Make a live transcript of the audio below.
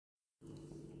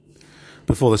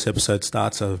Before this episode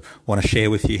starts, I want to share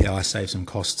with you how I saved some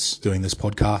costs doing this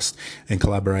podcast in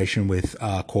collaboration with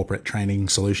Corporate Training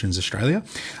Solutions Australia,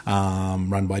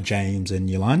 run by James and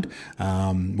Yolande.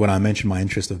 When I mentioned my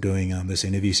interest of doing this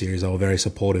interview series, they were very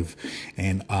supportive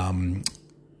and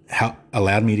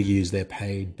allowed me to use their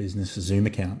paid business Zoom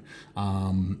account,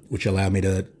 which allowed me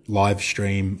to live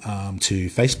stream to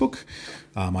Facebook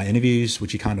my interviews,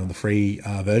 which you can't do on the free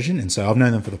version. And so I've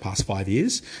known them for the past 5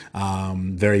 years.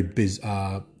 Very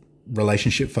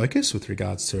relationship focused with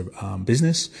regards to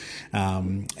business.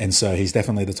 And so he's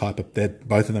definitely the type of,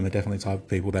 both of them are definitely the type of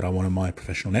people that I want in my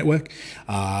professional network.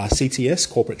 CTS,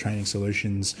 Corporate Training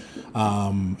Solutions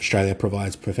Australia,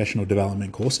 provides professional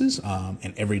development courses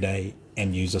and everyday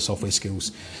end user software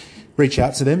skills. Reach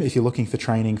out to them if you're looking for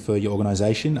training for your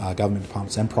organisation, government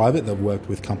departments and private. They've worked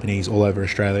with companies all over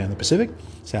Australia and the Pacific,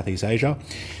 Southeast Asia.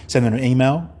 Send them an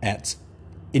email at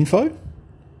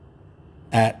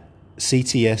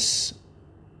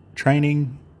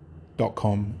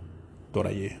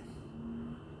info@ctstraining.com.au.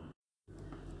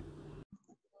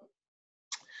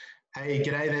 Hey,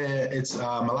 g'day there. It's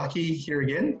Malaki here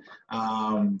again.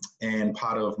 And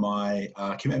part of my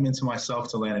commitment to myself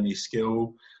to learn a new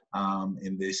skill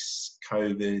in this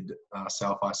COVID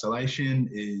self-isolation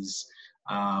is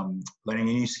learning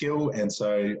a new skill. And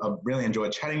so I've really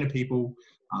enjoyed chatting to people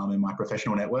in my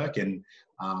professional network. And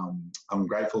I'm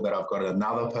grateful that I've got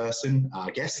another person,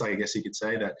 guest, I guess you could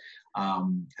say, that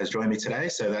has joined me today.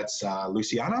 So that's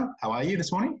Luciana. How are you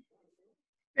this morning?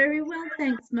 Very well,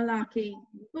 thanks, Malaki.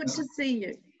 Good to see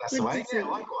you. That's the way. Yeah,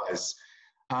 likewise.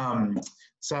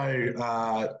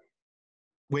 So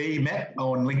we met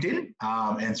on LinkedIn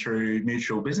and through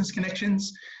mutual business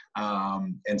connections.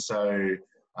 And so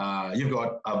you've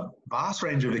got a vast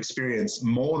range of experience,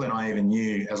 more than I even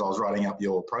knew as I was writing up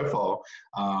your profile,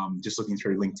 just looking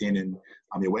through LinkedIn and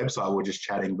your website. We were just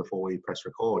chatting before we press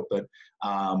record. But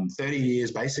 30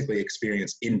 years basically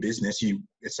experience in business.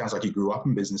 It sounds like you grew up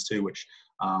in business too, which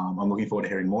I'm looking forward to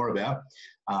hearing more about.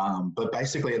 But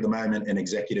basically at the moment, an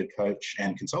executive coach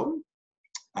and consultant.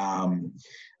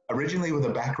 Originally with a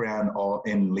background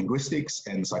in linguistics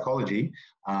and psychology,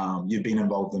 you've been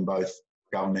involved in both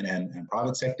government and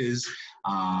private sectors.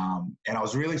 And I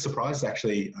was really surprised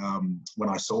actually when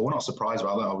I saw, well, not surprised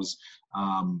rather, I was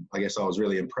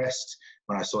really impressed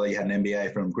when I saw that you had an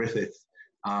MBA from Griffith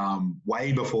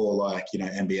way before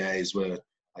MBAs were,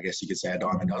 I guess you could say, a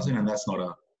dime a dozen. And that's not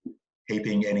a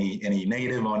heaping any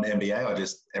negative on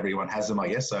MBA. Everyone has them, I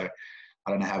guess. So I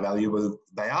don't know how valuable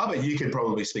they are, but you could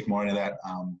probably speak more into that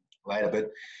later. But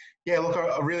yeah, look,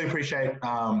 I really appreciate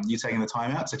you taking the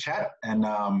time out to chat. And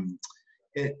I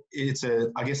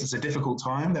guess it's a difficult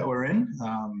time that we're in,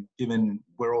 given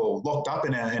we're all locked up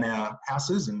in our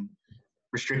houses and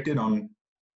restricted on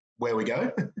where we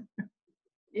go.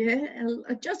 Yeah,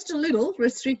 just a little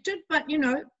restricted, but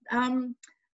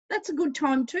that's a good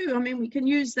time too. I mean, we can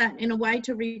use that in a way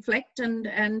to reflect and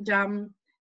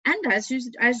as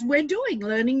we're doing,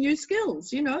 learning new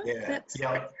skills. That's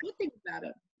the good thing about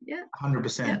it. Yeah,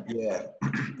 100%. Yeah,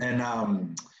 and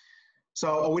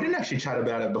so we didn't actually chat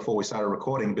about it before we started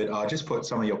recording, but I just put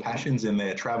some of your passions in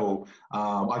there. Travel.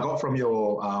 I got from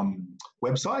your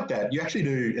website that you actually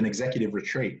do an executive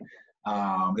retreat.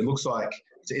 It looks like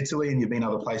it's Italy, and you've been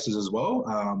other places as well.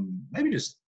 Maybe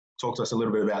just talk to us a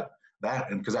little bit about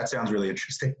that, and because that sounds really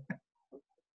interesting.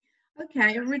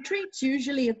 Okay, a retreat's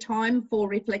usually a time for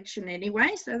reflection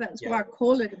anyway, so that's why I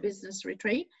call it a business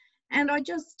retreat. And I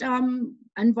just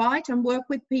invite and work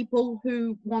with people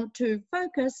who want to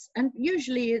focus, and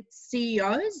usually it's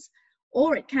CEOs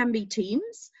or it can be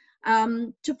teams,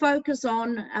 to focus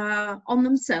on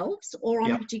themselves or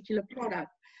on a particular product,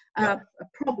 a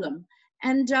problem.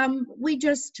 And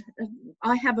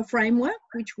I have a framework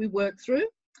which we work through,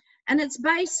 and it's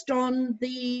based on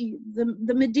the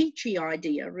Medici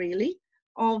idea, really,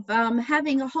 of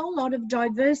having a whole lot of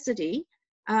diversity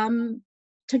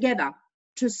together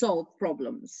to solve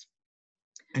problems.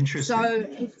 Interesting. So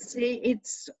it's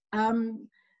the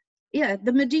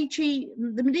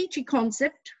Medici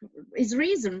concept is the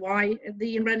reason why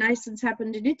the Renaissance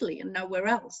happened in Italy and nowhere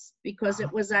else, because it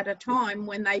was at a time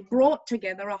when they brought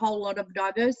together a whole lot of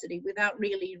diversity without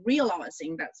really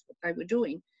realizing that's what they were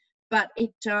doing. But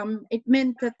it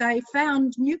meant that they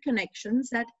found new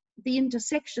connections at the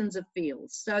intersections of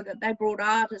fields, so that they brought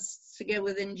artists together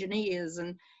with engineers,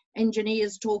 and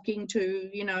engineers talking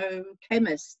to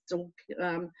chemists or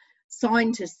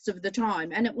scientists of the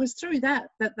time, and it was through that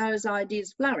those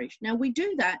ideas flourished. Now we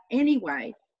do that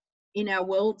anyway in our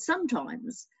world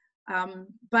sometimes,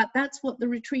 but that's what the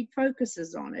retreat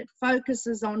focuses on. It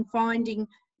focuses on finding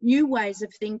new ways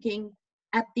of thinking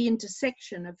at the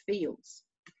intersection of fields.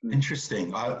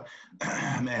 Interesting.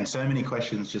 Man, so many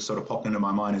questions just sort of popped into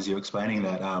my mind as you're explaining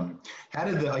that. How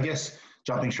did I guess,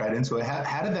 jumping straight into it,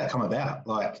 how did that come about?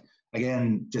 Like,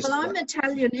 again, just... Well, I'm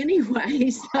Italian anyway,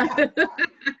 so...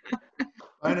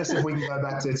 Bonus if we can go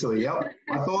back to Italy. Yep,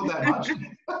 I thought that much.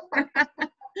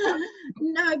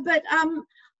 No, but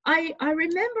I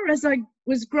remember as I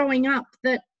was growing up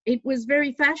that it was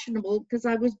very fashionable, because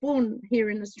I was born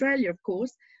here in Australia, of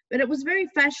course, but it was very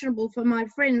fashionable for my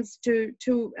friends to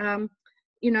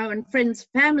you know, and friends,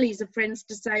 families of friends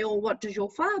to say, oh, what does your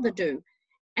father do?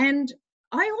 And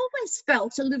I always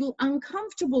felt a little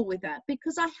uncomfortable with that,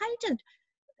 because I hated,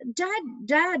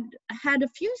 Dad had a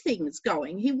few things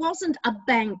going. He wasn't a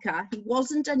banker, he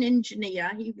wasn't an engineer,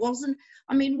 he wasn't,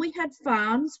 I mean, we had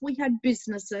farms, we had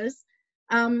businesses.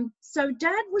 So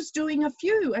Dad was doing a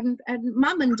few, and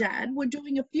Mum and Dad were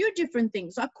doing a few different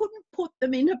things. I couldn't put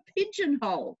them in a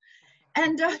pigeonhole.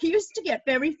 And I used to get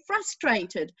very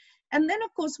frustrated. And then,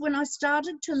 of course, when I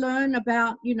started to learn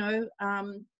about, you know,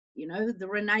 the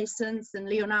Renaissance and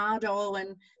Leonardo,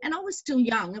 and I was still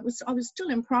young. I was still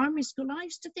in primary school. And I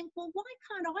used to think, well, why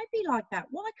can't I be like that?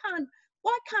 Why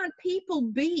can't people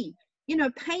be, you know,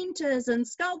 painters and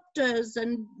sculptors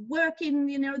and work in,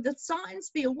 you know, the science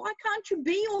field? Why can't you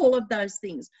be all of those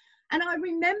things? And I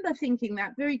remember thinking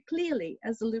that very clearly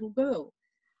as a little girl.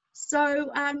 So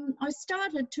I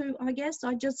started to, I guess,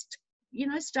 I just, you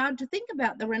know, started to think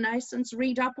about the Renaissance,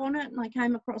 read up on it, and I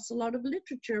came across a lot of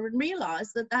literature and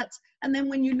realized that that's, and then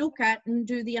when you look at and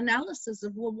do the analysis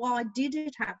of, well, why did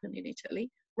it happen in Italy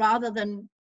rather than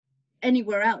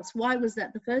anywhere else? Why was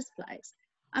that the first place?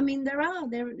 I mean, there,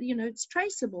 you know, it's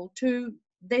traceable to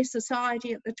their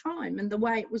society at the time and the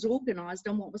way it was organized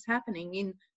and what was happening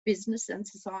in business and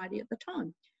society at the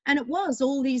time. And it was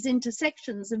all these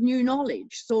intersections of new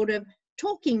knowledge sort of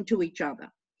talking to each other.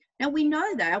 Now we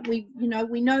know that, we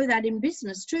know that in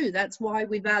business too. That's why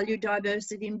we value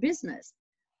diversity in business.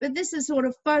 But this is sort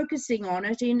of focusing on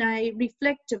it in a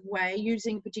reflective way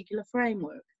using a particular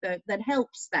framework that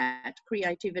helps that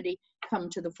creativity come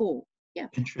to the fore. Yeah.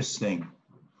 Interesting.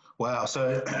 Wow.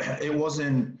 So it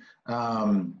wasn't,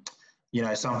 you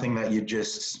know, something that you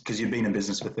just, because you've been in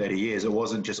business for 30 years, it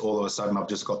wasn't just all of a sudden I've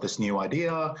just got this new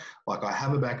idea, like I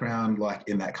have a background like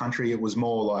in that country. It was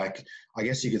more like, I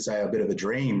guess you could say, a bit of a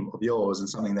dream of yours and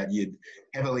something that you'd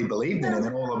heavily believed in. And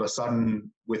then all of a sudden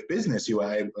with business,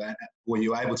 were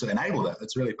you able to enable that?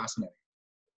 It's really fascinating.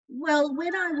 Well,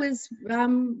 when I was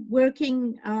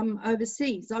working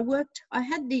overseas, I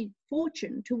had the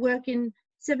fortune to work in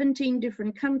 17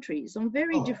 different countries on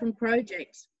very different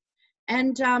projects.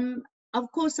 And of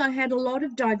course, I had a lot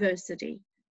of diversity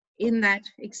in that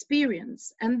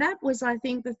experience. And that was, I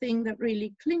think, the thing that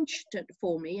really clinched it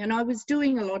for me. And I was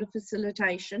doing a lot of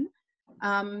facilitation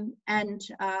and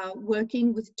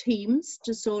working with teams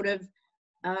to sort of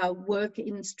work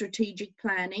in strategic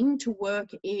planning, to work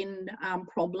in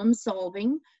problem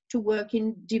solving, to work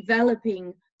in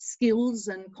developing skills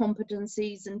and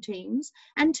competencies and teams,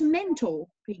 and to mentor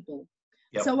people.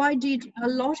 Yep. So I did a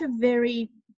lot of very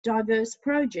diverse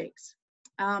projects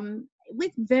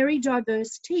with very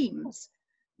diverse teams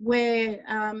where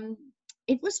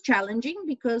it was challenging,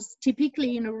 because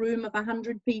typically in a room of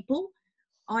 100 people,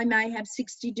 I may have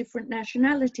 60 different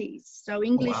nationalities. So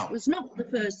English was not the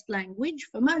first language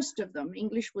for most of them.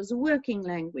 English was a working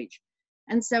language.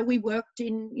 And so we worked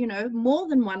in, you know, more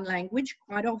than one language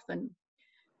quite often.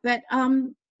 But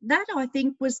that, I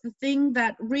think, was the thing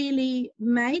that really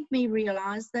made me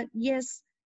realize that, yes,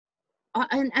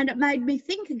 and it made me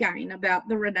think again about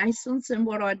the Renaissance and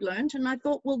what I'd learned. And I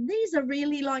thought, well, these are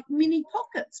really like mini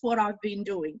pockets, what I've been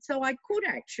doing. So I could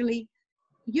actually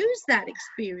use that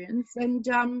experience and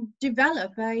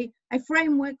develop a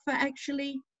framework for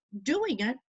actually doing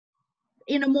it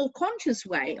in a more conscious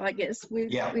way, I guess,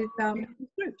 with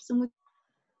groups and with.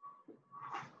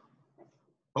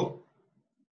 Oh,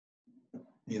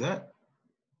 you there?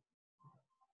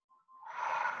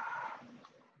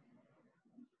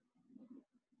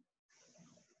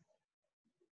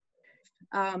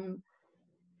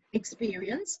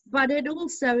 Experience, but it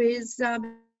also is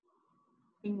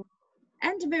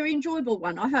and a very enjoyable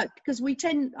one, I hope, because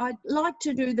I like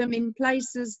to do them in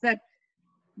places that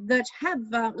have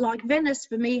like Venice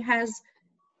for me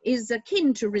is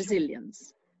akin to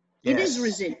resilience. Yes. It is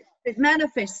resilient. It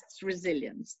manifests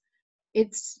resilience.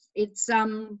 It's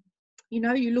you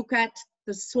know, you look at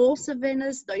the source of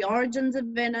Venice, the origins of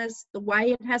Venice, the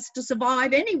way it has to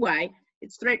survive anyway.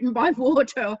 It's threatened by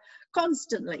water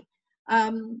constantly.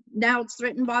 Now it's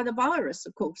threatened by the virus,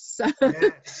 of course. So,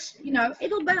 Yes. you know,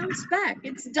 it'll bounce back.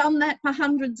 It's done that for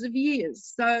hundreds of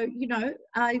years. So, you know,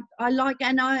 I like,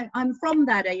 and I'm from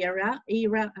that area.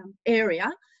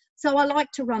 So I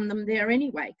like to run them there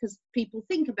anyway, because people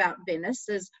think about Venice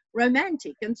as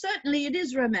romantic, and certainly it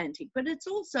is romantic, but it's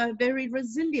also a very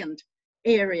resilient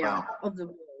area Wow. of the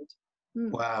world.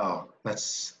 Wow,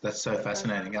 that's so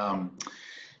fascinating.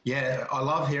 Yeah, I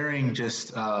love hearing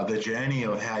just the journey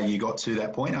of how you got to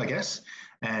that point, I guess.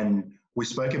 And we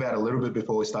spoke about it a little bit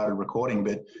before we started recording,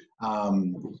 but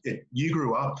you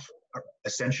grew up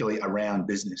essentially around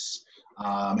business.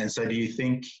 And so do you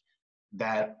think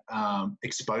that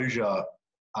exposure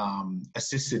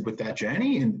assisted with that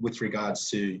journey and with regards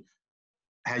to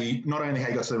how you, not only how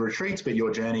you got to the retreats, but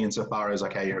your journey insofar as,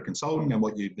 okay, you're a consultant and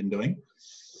what you've been doing?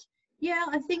 Yeah,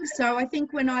 I think so. I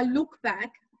think when I look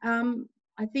back,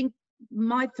 I think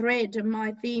my thread and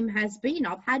my theme has been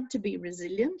I've had to be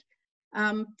resilient.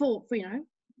 For you know,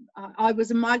 I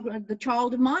was a migrant, the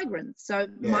child of migrants, so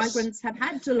Yes. migrants have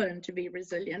had to learn to be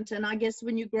resilient. And I guess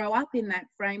when you grow up in that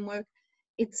framework,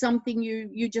 it's something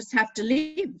you just have to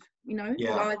live. You know,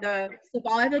 Yeah. you either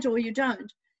survive it or you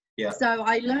don't. Yeah. So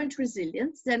I learned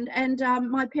resilience, and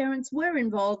my parents were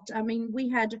involved. I mean,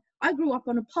 I grew up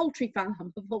on a poultry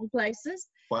farm of all places.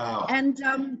 Wow. And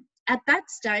at that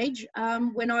stage,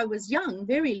 when I was young,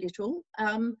 very little,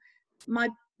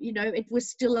 it was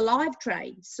still a live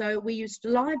trade. So we used to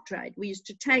live trade. We used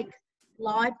to take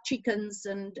live chickens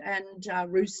and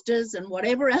roosters and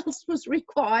whatever else was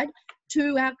required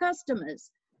to our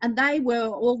customers. And they were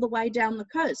all the way down the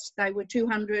coast. They were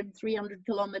 200, 300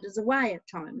 kilometres away at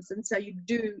times. And so you'd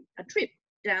do a trip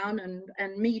down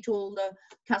and meet all the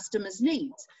customers'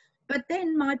 needs. But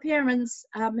then my parents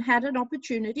had an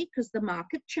opportunity because the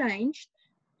market changed,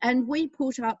 and we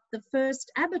put up the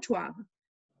first abattoir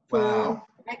for Wow.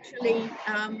 actually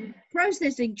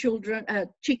processing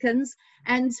chickens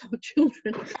and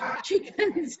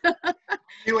chickens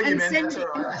See what you and, meant, sending, that's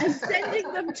all right. and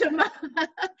sending them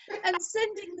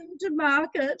to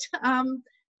market,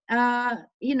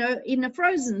 in a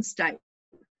frozen state,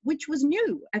 which was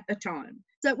new at the time.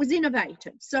 So it was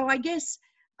innovative. So I guess,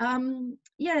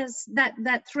 yes,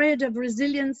 that thread of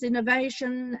resilience,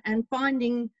 innovation, and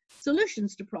finding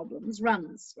solutions to problems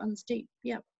runs deep.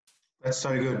 Yeah. That's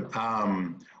so good.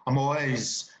 I'm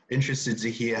always interested to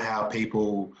hear how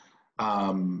people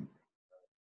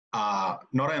are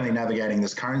not only navigating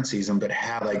this current season, but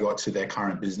how they got to their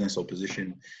current business or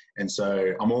position. And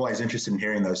so I'm always interested in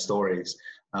hearing those stories.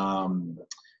 I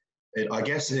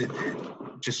guess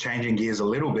just changing gears a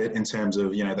little bit in terms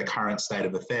of, the current state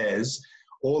of affairs,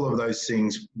 all of those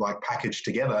things like packaged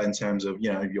together in terms of,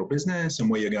 your business and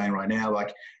where you're going right now.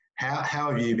 Like how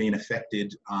have you been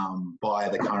affected by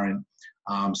the current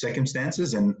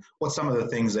circumstances, and what's some of the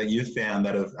things that you've found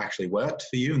that have actually worked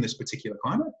for you in this particular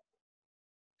climate?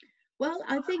 Well,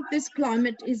 I think this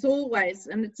climate is always,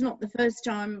 and it's not the first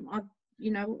time I've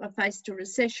faced a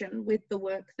recession with the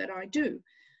work that I do.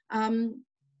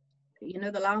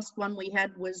 The last one we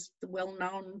had was the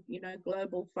well-known,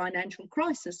 global financial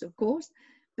crisis, of course.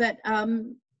 But,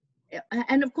 and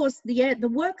of course, the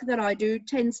work that I do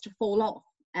tends to fall off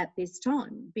at this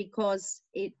time because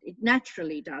it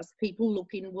naturally does. People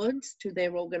look inwards to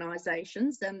their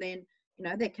organisations, and then,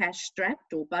 they're cash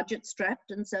strapped or budget strapped.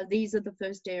 And so these are the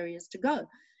first areas to go.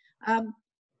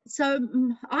 So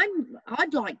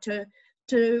I'd like to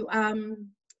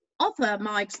offer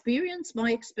my experience,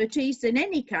 my expertise in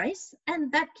any case,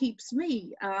 and that keeps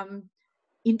me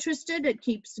interested. It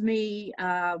keeps me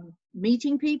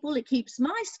meeting people. It keeps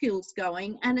my skills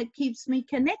going, and it keeps me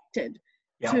connected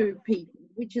to people,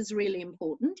 which is really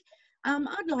important.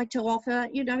 I'd like to offer,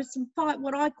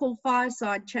 what I call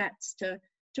fireside chats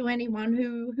to anyone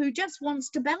who just wants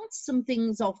to bounce some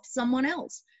things off someone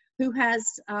else who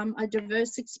has a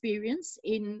diverse experience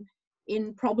in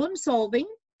problem solving,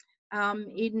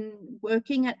 in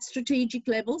working at strategic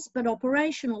levels, but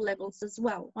operational levels as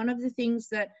well. One of the things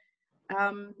that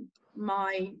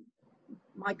my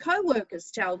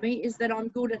co-workers tell me is that I'm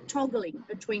good at toggling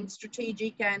between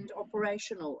strategic and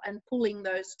operational and pulling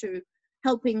those two,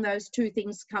 helping those two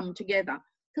things come together.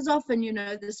 Because often,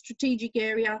 the strategic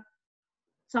area,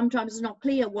 sometimes it's not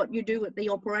clear what you do at the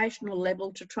operational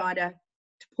level to try to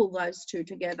pull those two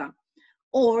together.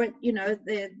 Or,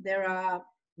 there are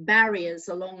barriers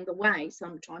along the way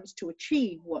sometimes to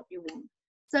achieve what you want.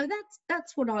 So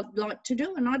that's what I'd like to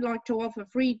do, and I'd like to offer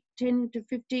free 10 to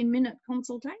 15-minute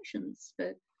consultations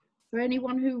for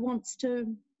anyone who wants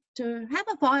to have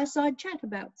a fireside chat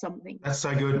about something. That's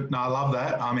so good. No, I love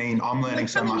that. I mean, I'm learning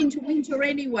so much. We're coming into winter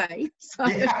anyway, so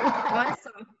yeah.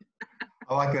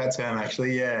 I like that term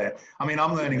actually. Yeah. I mean,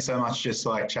 I'm learning so much just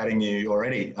like chatting to you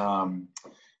already.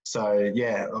 So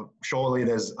yeah, surely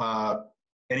there's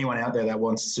anyone out there that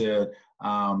wants to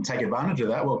take advantage of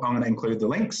that. Well, I'm going to include the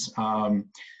links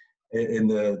in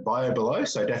the bio below.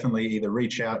 So definitely either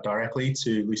reach out directly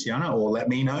to Luciana or let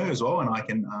me know as well, and I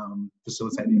can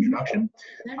facilitate the introduction.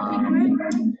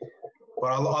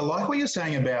 But I like what you're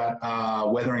saying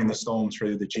about weathering the storm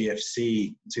through the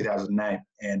GFC 2008.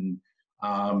 And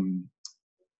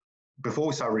before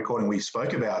we started recording, we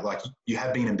spoke about like you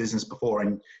have been in business before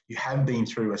and you have been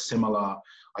through a similar,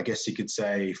 I guess you could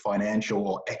say, financial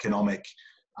or economic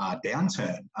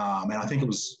downturn. And I think it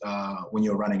was when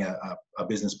you were running a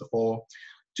business before.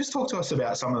 Just talk to us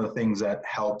about some of the things that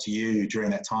helped you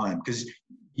during that time, because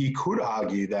you could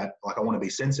argue that, like, I want to be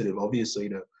sensitive, obviously,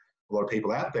 to a lot of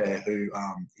people out there who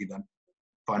either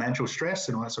financial stress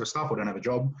and all that sort of stuff or don't have a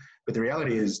job. But the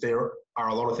reality is there are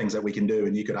a lot of things that we can do.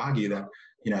 And you could argue that,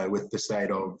 you know, with the state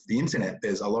of the internet,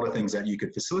 there's a lot of things that you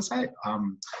could facilitate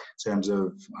in terms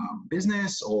of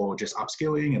business or just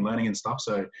upskilling and learning and stuff.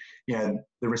 So, yeah,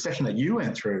 the recession that you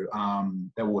went through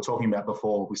that we were talking about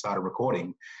before we started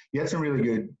recording, you had some really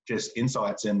good just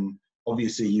insights, and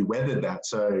obviously you weathered that.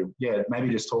 So, yeah, maybe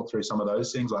just talk through some of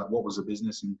those things, like what was the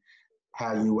business and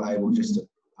how you were able just to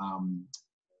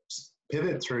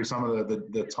pivot through some of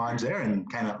the times there and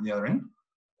came out on the other end.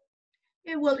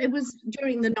 Yeah, well, it was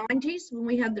during the 90s when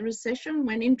we had the recession,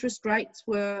 when interest rates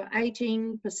were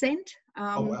 18%.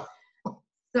 Oh, wow.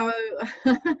 So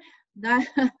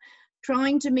that,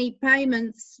 trying to meet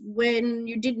payments when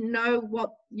you didn't know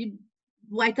what you'd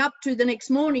wake up to the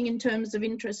next morning in terms of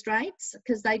interest rates,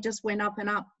 because they just went up and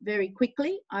up very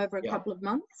quickly over a couple of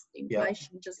months.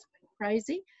 Inflation just went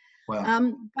crazy.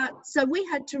 Wow. But so we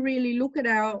had to really look at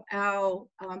our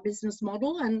business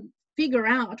model and figure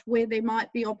out where there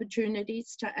might be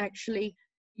opportunities to actually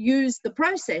use the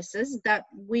processes that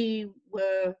we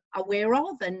were aware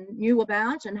of and knew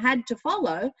about and had to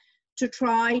follow to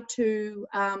try to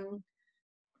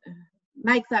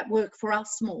make that work for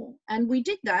us more. And we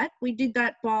did that. We did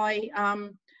that by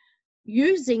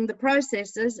using the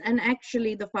processes and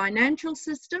actually the financial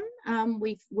system.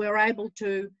 We were able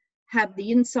to have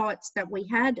the insights that we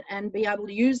had and be able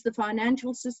to use the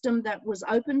financial system that was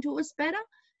open to us better.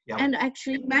 Yep. And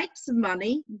actually make some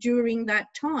money during that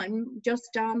time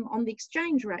just on the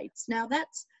exchange rates. Now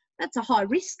that's a high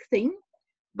risk thing,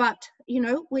 but you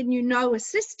know, when you know a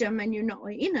system and you're not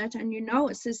in it and you know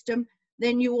a system,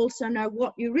 then you also know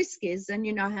what your risk is and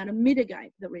you know how to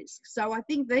mitigate the risk. So I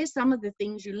think there's some of the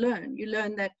things you learn. You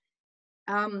learn that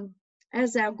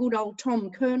as our good old Tom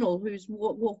Colonel, who's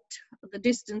walked the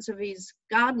distance of his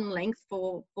garden length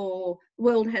for the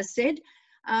world, has said,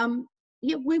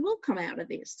 yeah, we will come out of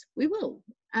this. We will.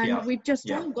 And we've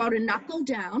just all got to knuckle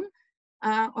down.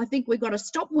 I think we've got to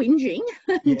stop whinging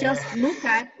and just look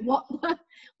at what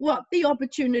the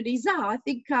opportunities are. I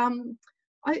think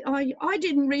I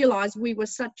didn't realise we were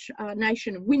such a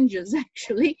nation of whingers,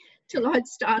 actually, till I'd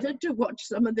started to watch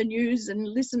some of the news and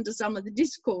listen to some of the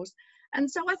discourse. And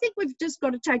so I think we've just got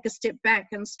to take a step back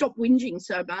and stop whinging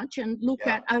so much and look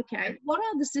at, okay, what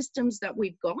are the systems that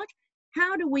we've got?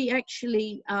 How do we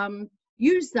actually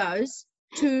use those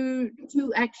to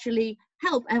actually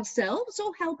help ourselves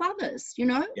or help others, you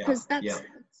know, because that's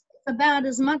about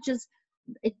as much as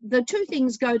the two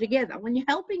things go together. When you're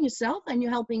helping yourself and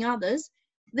you're helping others,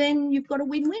 then you've got a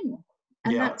win-win.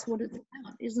 And that's what it's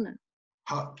about, isn't it?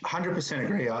 100%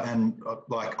 agree. And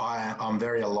like, I'm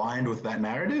very aligned with that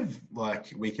narrative.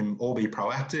 Like, we can all be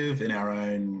proactive in our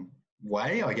own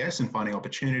way, I guess, and finding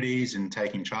opportunities and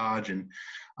taking charge. And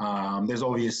there's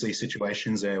obviously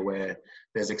situations there where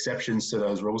there's exceptions to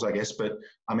those rules, I guess. But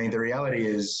I mean, the reality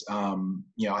is,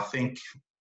 you know,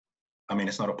 I mean,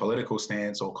 it's not a political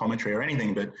stance or commentary or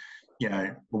anything, but, you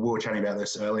know, we were chatting about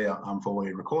this earlier before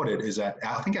we recorded, is that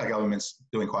I think our government's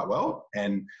doing quite well.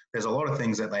 And there's a lot of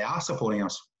things that they are supporting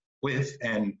us with.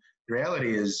 And the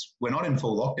reality is we're not in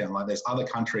full lockdown. Like, there's other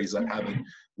countries that have it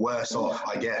worse off,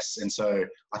 I guess. And so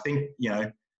I think, you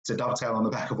know, to dovetail on the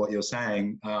back of what you're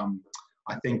saying,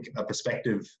 I think a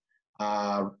perspective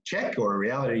check or a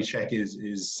reality check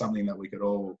is something that we could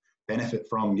all benefit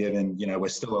from, given, you know, we're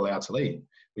still allowed to lead.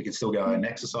 We can still go and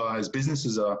exercise.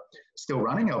 Businesses are still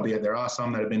running, albeit there are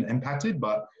some that have been impacted,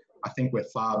 but I think we're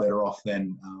far better off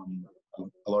than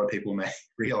a lot of people may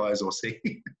realise or see.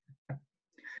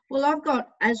 Well, I've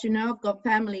got, as you know, I've got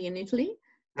family in Italy.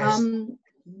 Yes.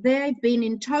 They've been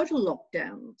in total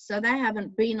lockdown, so they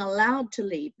haven't been allowed to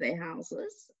leave their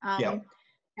houses.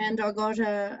 And I got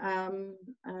a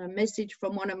message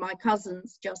from one of my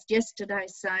cousins just yesterday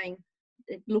saying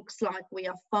it looks like we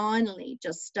are finally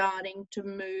just starting to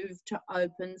move to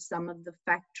open some of the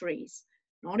factories.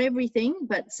 Not everything,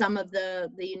 but some of the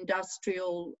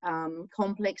industrial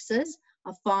complexes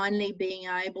are finally being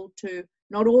able to,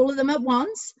 not all of them at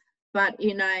once, but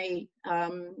in a,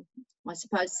 I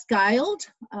suppose, scaled.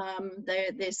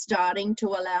 They're starting to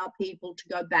allow people to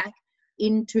go back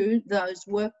into those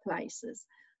workplaces.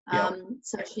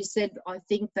 So she said, I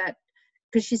think that,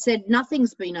 because she said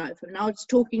nothing's been open. I was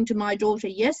talking to my daughter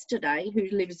yesterday who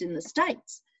lives in the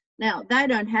States. Now, they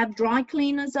don't have dry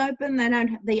cleaners open. They don't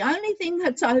have, the only thing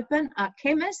that's open are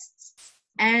chemists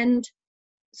and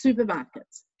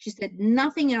supermarkets. She said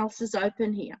nothing else is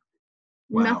open here.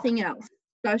 Wow. Nothing else.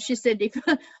 So she said, if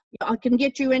I can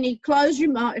get you any clothes,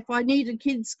 if I needed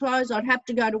kids' clothes, I'd have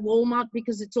to go to Walmart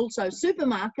because it's also a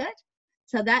supermarket.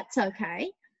 So that's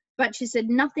okay. But she said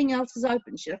nothing else is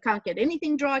open. She said, I can't get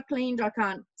anything dry cleaned. I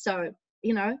can't. So,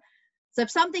 you know, so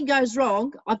if something goes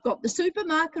wrong, I've got the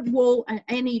supermarket wall,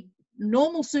 any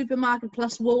normal supermarket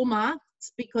plus Walmart,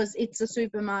 because it's a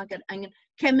supermarket, and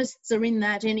chemists are in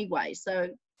that anyway. So,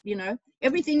 you know,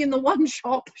 everything in the one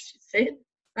shop, she said,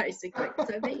 basically.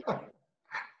 So there you go.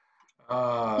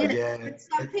 Yeah.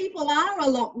 So people are a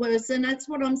lot worse, and that's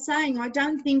what I'm saying. I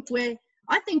think we're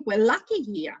lucky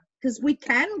here because we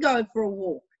can go for a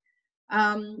walk.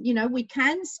 You know, we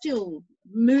can still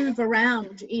move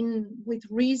around with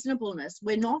reasonableness.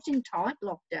 We're not in tight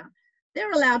lockdown.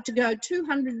 They're allowed to go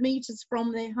 200 meters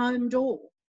from their home door.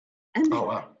 And Oh,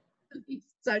 wow.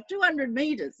 So 200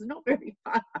 meters is not very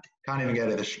far. Can't even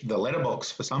go to the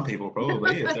letterbox for some people,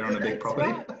 probably, if they're on a big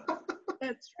property. Right.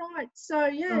 That's right. So,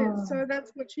 yeah, so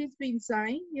that's what she's been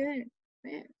saying. Yeah.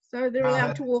 So they're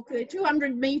allowed to walk there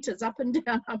 200 meters up and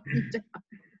down, up and down.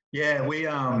 Yeah, we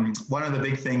one of the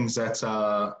big things that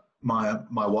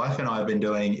my wife and I have been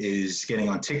doing is getting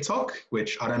on TikTok,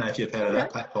 which I don't know if you've heard of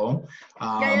that platform.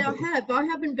 Yeah, I have. I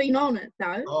haven't been on it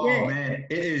though. Oh man,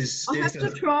 it is. I have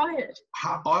to try it.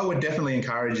 I would definitely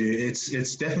encourage you.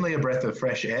 It's definitely a breath of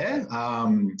fresh air.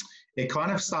 It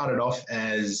kind of started off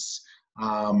as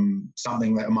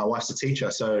something that my wife's a teacher,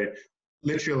 so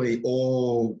literally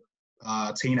all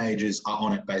teenagers are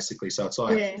on it basically. So it's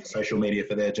like social media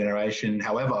for their generation.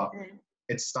 However,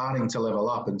 it's starting to level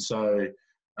up. And so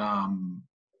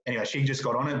anyway, she just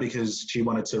got on it because she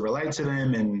wanted to relate to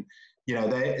them. And, you know,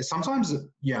 they sometimes,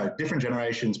 you know, different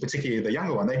generations, particularly the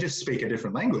younger one, they just speak a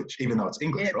different language, even though it's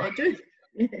English, right? They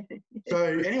do. So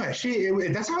anyway,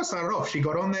 that's how it started off. She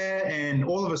got on there and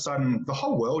all of a sudden the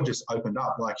whole world just opened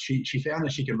up. Like she found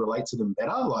that she could relate to them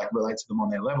better, like relate to them on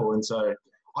their level. And so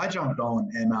I jumped on,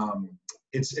 and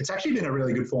it's actually been a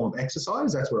really good form of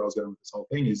exercise. That's where I was going with this whole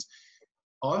thing is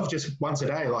I've just once a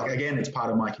day, like again, it's part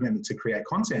of my commitment to create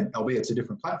content, albeit it's a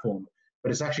different platform,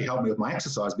 but it's actually helped me with my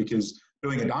exercise because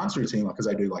doing a dance routine, like, because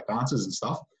I do like dances and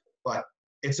stuff, like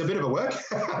it's a bit of a work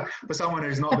for someone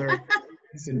who's not very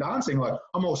in dancing. Like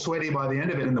I'm all sweaty by the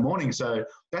end of it in the morning. So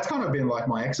that's kind of been like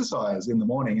my exercise in the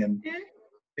morning. And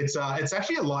it's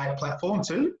actually a light platform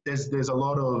too. There's a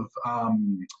lot of,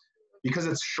 because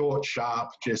it's short, sharp,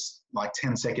 just like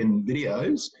 10-second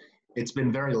videos, it's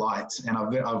been very light. And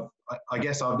I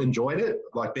guess I've enjoyed it,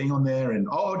 like being on there, and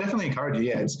I'll definitely encourage you.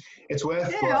 Yeah, it's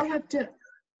worth. Yeah, like,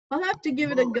 I'll have to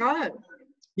give it a go.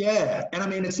 Yeah, and I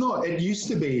mean, it used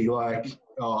to be like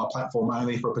a platform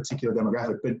only for a particular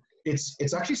demographic, but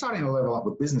it's actually starting to level up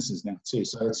with businesses now too.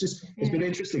 So it's been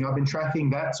interesting. I've been tracking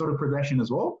that sort of progression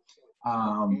as well.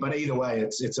 But either way,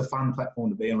 it's a fun platform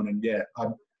to be on, and yeah,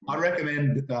 I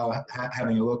recommend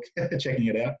having a look, checking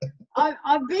it out.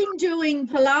 I've been doing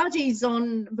Pilates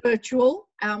on virtual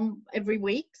every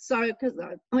week, so because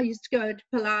I used to go to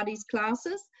Pilates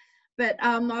classes, but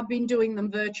I've been doing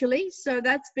them virtually. So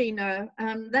that's been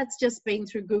that's just been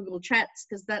through Google Chats,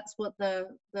 because that's what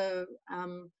the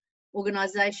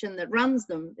organisation that runs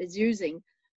them is using,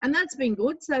 and that's been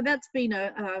good. So that's been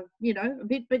a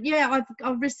bit, but yeah,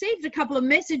 I've received a couple of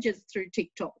messages through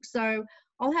TikTok, so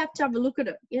I'll have to have a look at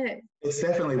it. Yeah, it's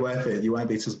definitely worth it. You won't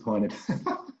be disappointed.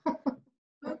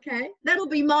 Okay, that'll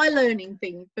be my learning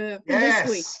thing for this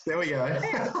week. There we go.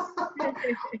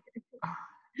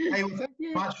 Hey, well, thank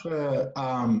you much for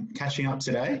catching up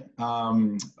today.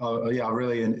 I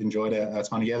really enjoyed our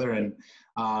time together, and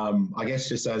I guess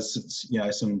just as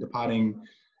some departing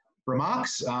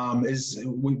remarks,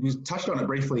 we touched on it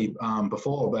briefly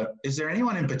before, but is there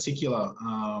anyone in particular,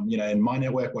 in my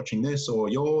network watching this, or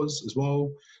yours as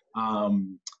well,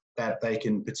 that they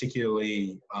can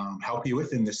particularly help you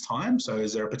with in this time? So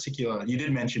is there a particular, you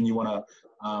did mention you want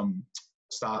to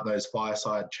start those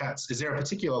fireside chats. Is there a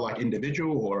particular like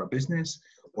individual or a business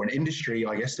or an industry,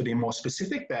 I guess, to be more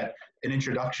specific, that an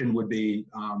introduction would be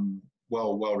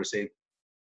well received?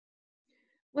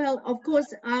 Well, of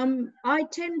course, I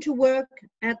tend to work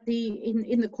at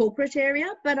in the corporate area,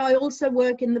 but I also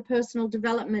work in the personal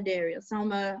development area. So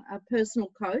I'm a personal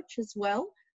coach as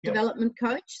well, Yep. development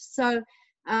coach. So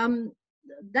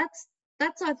that's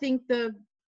I think the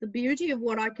beauty of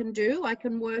what I can do. I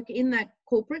can work in that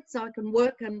corporate, so I can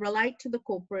work and relate to the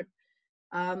corporate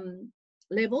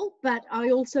level, but I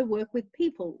also work with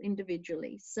people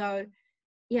individually. So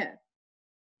yeah.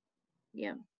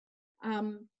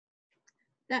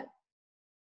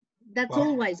 That's Well,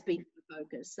 always been the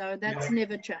focus. So that's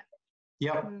never changed.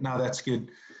 Yep, no, that's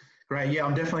good. Great. Yeah,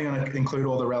 I'm definitely going to include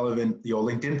all the relevant, your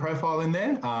LinkedIn profile in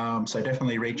there. So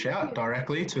definitely reach out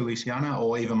directly to Luciana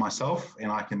or even myself,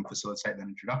 and I can facilitate that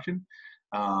introduction.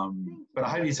 But I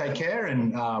hope you take care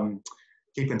and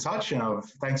keep in touch. And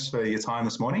thanks for your time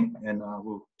this morning, and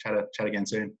we'll chat again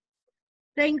soon.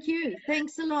 Thank you.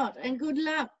 Thanks a lot, and good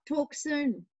luck. Talk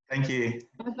soon. Thank you.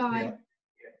 Bye-bye.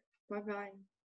 Bye-bye.